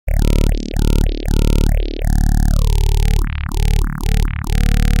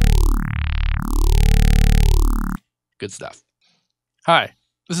Good stuff. Hi,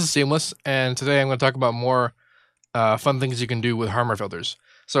 this is Seamless, and today I'm going to talk about more fun things you can do with Harmor filters.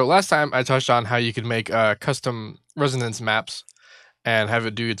 So last time I touched on how you can make custom resonance maps and have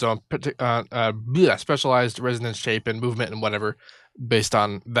it do its own specialized resonance shape and movement and whatever based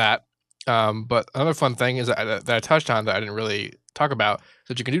on that. But another fun thing is that I touched on that I didn't really talk about is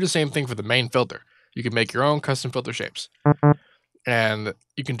that you can do the same thing for the main filter. You can make your own custom filter shapes. And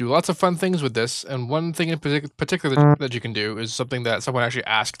you can do lots of fun things with this. And one thing in particular that you can do is something that someone actually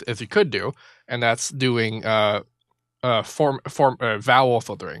asked if you could do, and that's doing vowel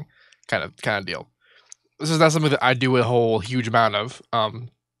filtering kind of deal. This is not something that I do a whole huge amount of.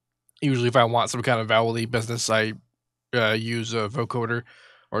 Usually, if I want some kind of vowel-y business, I use a vocoder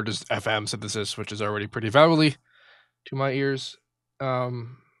or just FM synthesis, which is already pretty vowel-y to my ears. So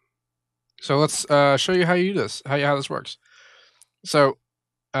let's show you how you do this, how this works. So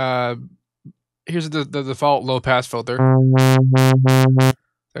here's the default low pass filter.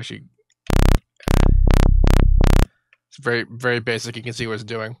 Actually, it's very, very basic. You can see what it's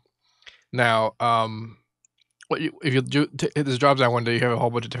doing. Now, if you hit this drop down window, you have a whole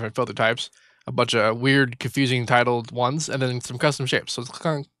bunch of different filter types, a bunch of weird, confusing titled ones, and then some custom shapes. So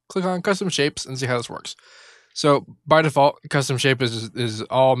let's click on custom shapes and see how this works. So by default, custom shape is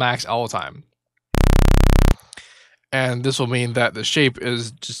all max all the time. And this will mean that the shape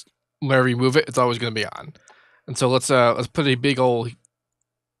is just whenever you move it, it's always going to be on. And so let's put a big old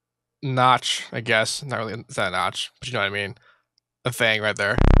notch, I guess. Not really, it's not a notch, but you know what I mean. A thing right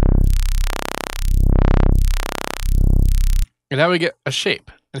there. And now we get a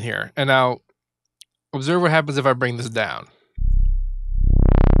shape in here. And now observe what happens if I bring this down.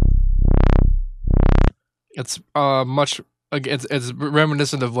 It's it's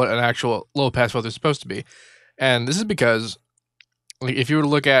reminiscent of what an actual low pass filter is supposed to be. And this is because, like, if you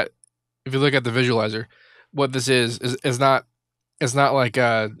look at the visualizer, what this is not like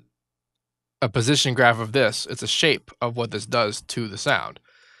a position graph of this. It's a shape of what this does to the sound,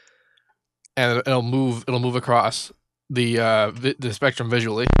 and it'll move across the spectrum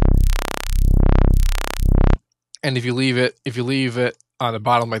visually. And if you leave it on the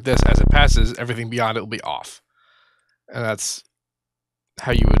bottom like this, as it passes, everything beyond it will be off. And that's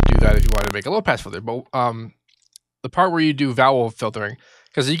how you would do that if you wanted to make a low pass filter. But the part where you do vowel filtering,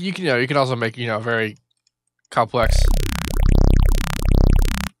 because you can also make very complex,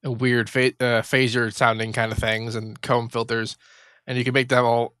 weird phaser sounding kind of things and comb filters, and you can make them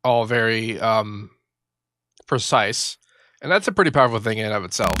all very precise, and that's a pretty powerful thing in and of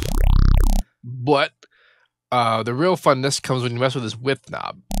itself. But the real funness comes when you mess with this width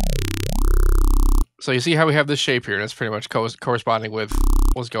knob. So you see how we have this shape here, and it's pretty much corresponding with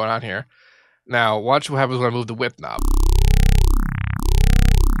what's going on here. Now, watch what happens when I move the width knob.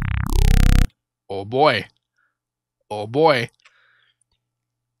 Oh boy. Oh boy.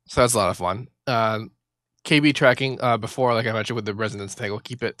 So that's a lot of fun. KB tracking, before, like I mentioned with the resonance thing, will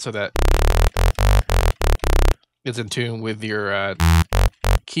keep it so that it's in tune with your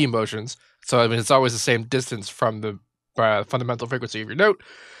key motions. So, I mean, it's always the same distance from the fundamental frequency of your note,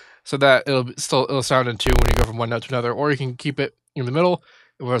 so that it'll sound in tune when you go from one note to another, or you can keep it in the middle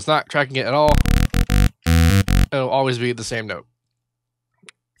where it's not tracking it at all. It'll always be the same note.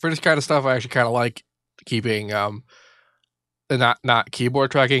 For this kind of stuff, I actually kind of like keeping not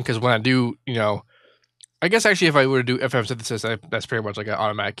keyboard tracking, because when I do, I guess actually if I were to do FM synthesis, that's pretty much like an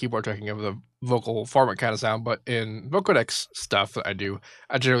automatic keyboard tracking of the vocal format kind of sound. But in vocodex stuff that I do,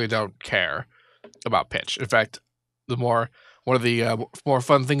 I generally don't care about pitch. In fact, one of the more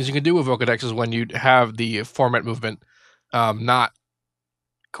fun things you can do with vocodex is when you have the format movement not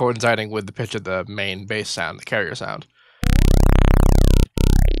coinciding with the pitch of the main bass sound, the carrier sound.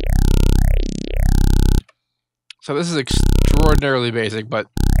 So this is extraordinarily basic, but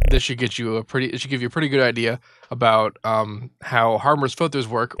this should give you a pretty good idea about how Harmor's filters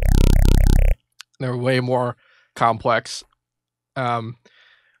work. They're way more complex. In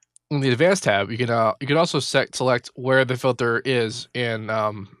the advanced tab, you can also select where the filter is in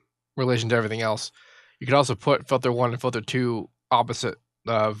relation to everything else. You can also put filter 1 and filter 2 opposite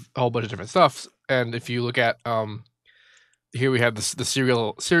of a whole bunch of different stuff. And if you look at here, we have the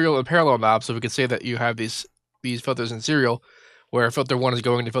serial and parallel knobs. So we could say that you have these filters in serial, where filter 1 is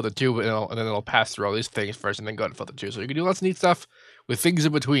going to filter 2, and then it'll pass through all these things first and then go to filter 2. So you can do lots of neat stuff with things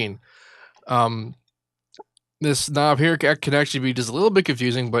in between. This knob here can actually be just a little bit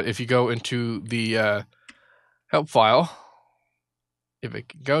confusing, but if you go into the help file, let's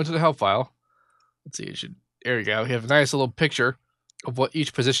see, there you go. You have a nice little picture of what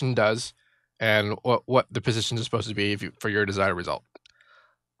each position does and what the positions are supposed to be for your desired result.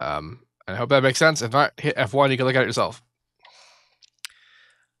 And And I hope that makes sense. If not, hit F1. You can look at it yourself.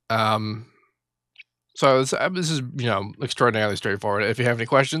 So this is, extraordinarily straightforward. If you have any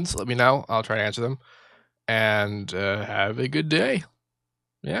questions, let me know. I'll try to answer them. And have a good day.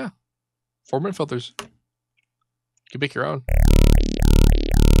 Yeah. 4-minute filters. You can make your own.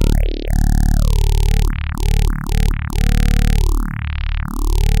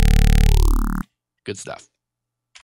 Good stuff.